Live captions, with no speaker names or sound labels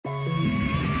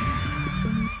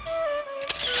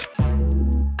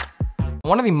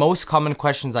One of the most common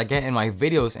questions I get in my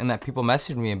videos and that people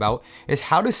message me about is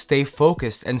how to stay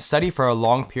focused and study for a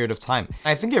long period of time.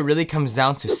 I think it really comes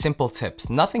down to simple tips.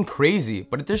 Nothing crazy,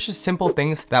 but there's just simple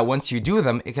things that once you do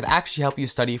them, it could actually help you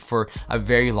study for a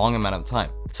very long amount of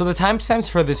time. So the timestamps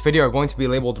for this video are going to be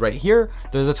labeled right here.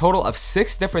 There's a total of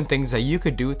 6 different things that you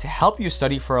could do to help you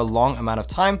study for a long amount of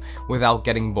time without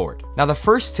getting bored. Now the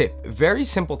first tip, very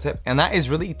simple tip, and that is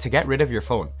really to get rid of your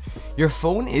phone. Your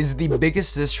phone is the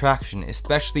biggest distraction,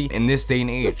 especially in this day and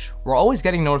age. We're always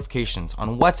getting notifications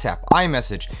on WhatsApp,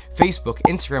 iMessage, Facebook,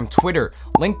 Instagram, Twitter,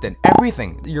 LinkedIn,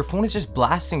 everything. Your phone is just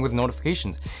blasting with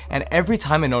notifications. And every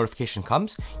time a notification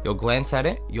comes, you'll glance at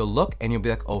it, you'll look, and you'll be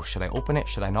like, oh, should I open it?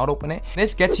 Should I not open it?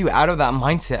 This gets you out of that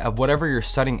mindset of whatever you're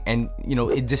studying, and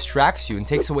it distracts you and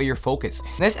takes away your focus.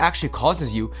 And this actually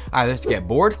causes you either to get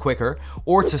bored quicker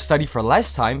or to study for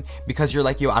less time because you're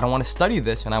like, yo, I don't want to study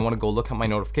this and I want to go look at my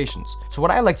notifications. So what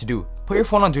I like to do, put your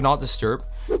phone on do not disturb,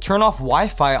 turn off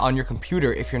Wi-Fi on your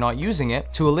computer if you're not using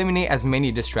it to eliminate as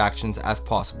many distractions as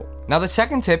possible. Now the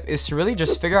second tip is to really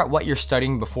just figure out what you're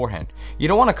studying beforehand. You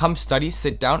don't want to come study,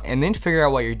 sit down, and then figure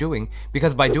out what you're doing,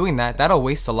 because by doing that, that'll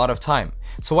waste a lot of time.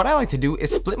 So what I like to do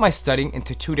is split my studying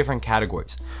into 2 different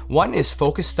categories. One is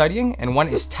focus studying and one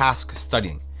is task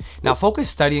studying. Now, focus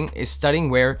studying is studying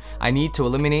where I need to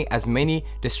eliminate as many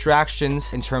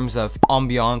distractions in terms of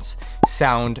ambiance,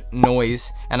 sound,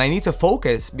 noise, and I need to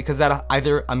focus because that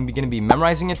either I'm going to be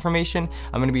memorizing information,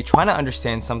 I'm going to be trying to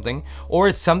understand something, or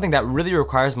it's something that really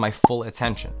requires my full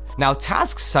attention. Now,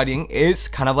 task studying is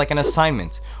kind of like an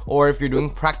assignment, or if you're doing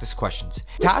practice questions.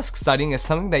 Task studying is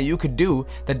something that you could do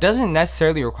that doesn't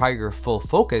necessarily require your full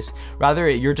focus. Rather,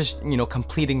 you're just,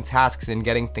 completing tasks and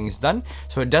getting things done,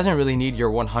 so it doesn't really need your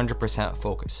 100%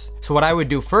 focus. So what I would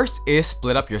do first is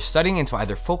split up your studying into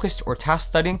either focused or task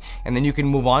studying, and then you can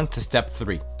move on to step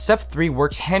 3. Step 3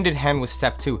 works hand in hand with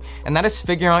step 2, and that is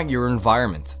figuring out your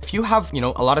environment. If you have, a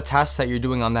lot of tasks that you're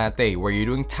doing on that day where you're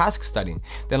doing task studying,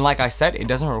 then like I said, it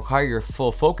doesn't require your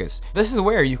full focus. This is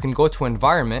where you can go to an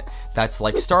environment that's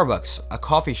like Starbucks, a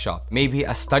coffee shop, maybe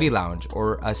a study lounge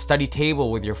or a study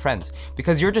table with your friends,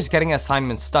 because you're just getting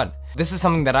assignments done. This is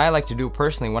something that I like to do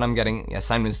personally when I'm getting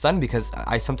assignments done, because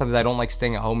sometimes I don't like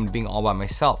staying at home and being all by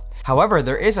myself. However,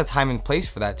 there is a time and place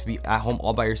for that, to be at home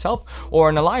all by yourself or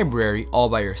in a library all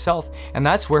by yourself, and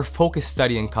that's where focus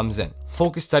studying comes in.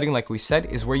 Focus studying, like we said,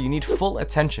 is where you need full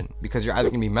attention because you're either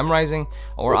going to be memorizing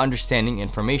or understanding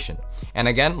information. And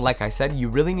again, like I said, you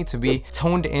really need to be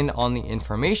toned in on the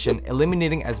information,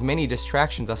 eliminating as many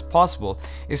distractions as possible,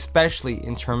 especially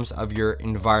in terms of your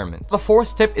environment. The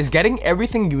 4th tip is getting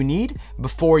everything you need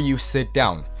before you sit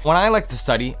down. When I like to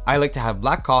study, I like to have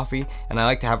black coffee and I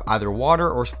like to have either water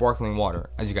or sparkling water.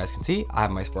 As you guys can see, I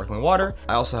have my sparkling water.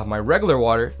 I also have my regular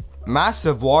water.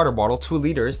 Massive water bottle, 2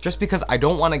 liters, just because I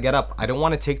don't want to get up. I don't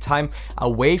want to take time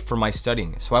away from my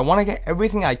studying. So I want to get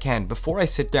everything I can before I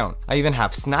sit down. I even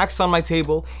have snacks on my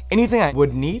table. Anything I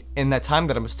would need in that time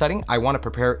that I'm studying, I want to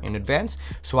prepare in advance.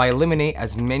 So I eliminate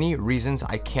as many reasons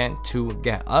I can to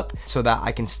get up so that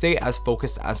I can stay as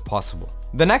focused as possible.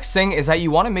 The next thing is that you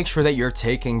want to make sure that you're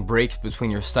taking breaks between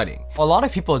your studying. A lot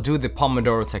of people do the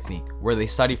Pomodoro technique where they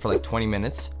study for like 20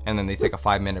 minutes and then they take a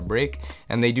 5-minute break,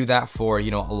 and they do that for, a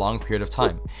long period of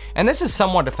time. And this is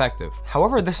somewhat effective.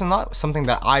 However, this is not something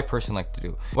that I personally like to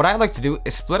do. What I like to do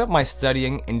is split up my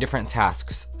studying in different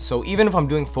tasks. So even if I'm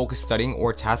doing focus studying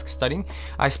or task studying,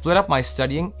 I split up my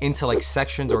studying into like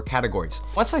sections or categories.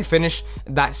 Once I finish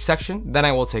that section, then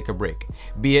I will take a break.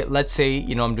 Be it, let's say,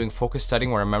 I'm doing focus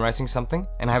studying where I'm memorizing something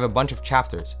and I have a bunch of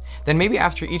chapters. Then maybe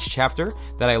after each chapter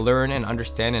that I learn and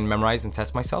understand and memorize and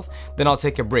test myself, then I'll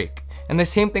take a break. And the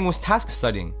same thing with task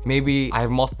studying. Maybe I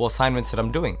have multiple assignments that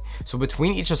I'm doing. So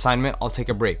between each assignment, I'll take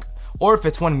a break. Or if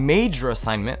it's one major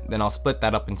assignment, then I'll split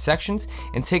that up in sections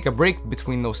and take a break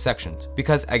between those sections.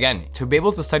 Because again, to be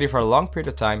able to study for a long period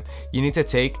of time, you need to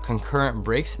take concurrent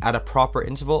breaks at a proper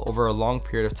interval over a long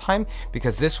period of time,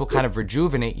 because this will kind of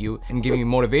rejuvenate you and give you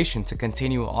motivation to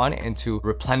continue on and to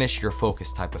replenish your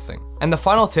focus type of thing. And the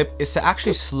final tip is to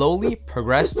actually slowly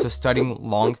progress to studying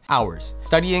long hours.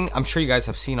 Studying, I'm sure you guys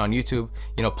have seen on YouTube,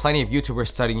 plenty of YouTubers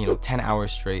studying, 10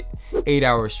 hours straight, 8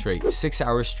 hours straight, 6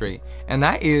 hours straight. And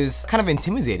that is kind of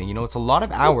intimidating. It's a lot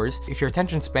of hours. If your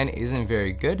attention span isn't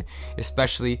very good,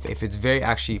 especially if it's very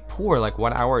actually poor, like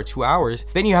 1 hour or 2 hours,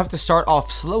 then you have to start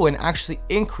off slow and actually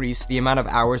increase the amount of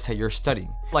hours that you're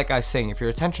studying. Like I was saying, if your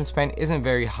attention span isn't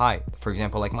very high, for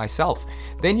example, like myself,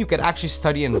 then you could actually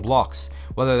study in blocks.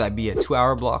 blocks, whether that be a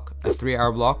 2-hour block, a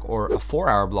 3-hour block, or a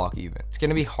 4-hour block even. It's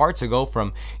gonna be hard to go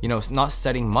from, you know, not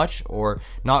studying much or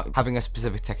not having a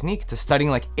specific technique to studying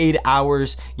like 8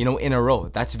 hours, you know, in a row.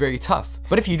 That's very tough.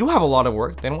 But if you do have a lot of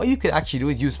work, then what you could actually do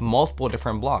is use multiple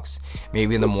different blocks.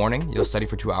 Maybe in the morning, you'll study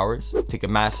for 2 hours, take a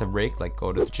massive break, like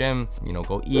go to the gym, you know,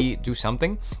 go eat, do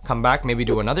something, come back, maybe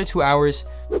do another 2 hours,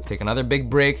 take another big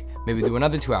break, maybe do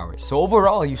another 2 hours. So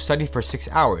overall, you study for 6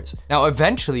 hours. Now,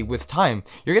 eventually with time,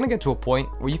 you're gonna get to a point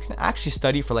where you can actually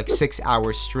study for like 6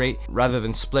 hours straight rather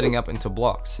than splitting up into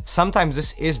blocks. Sometimes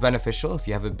this is beneficial if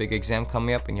you have a big exam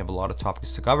coming up and you have a lot of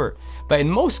topics to cover. But in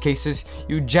most cases,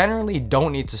 you generally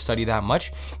don't need to study that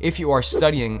much if you are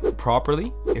studying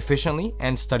properly, efficiently,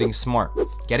 and studying smart.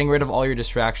 Getting rid of all your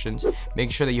distractions,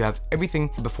 making sure that you have everything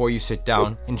before you sit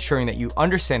down, ensuring that you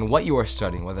understand what you are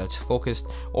studying, whether it's focused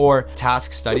or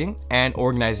task studying, and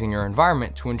organizing your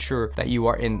environment to ensure that you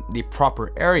are in the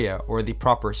proper area or the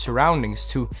proper surroundings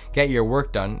to get your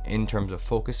work done in terms of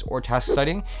focus or task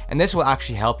studying. And this will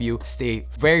actually help you stay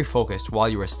very focused while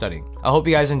you are studying. I hope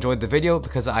you guys enjoyed the video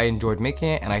because I enjoyed making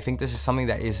it, and I think this is something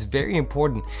that is very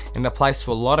important and applies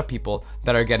to a lot of people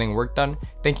that are getting work done.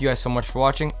 Thank you guys so much for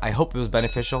watching. I hope it was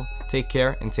beneficial. Take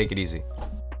care and take it easy.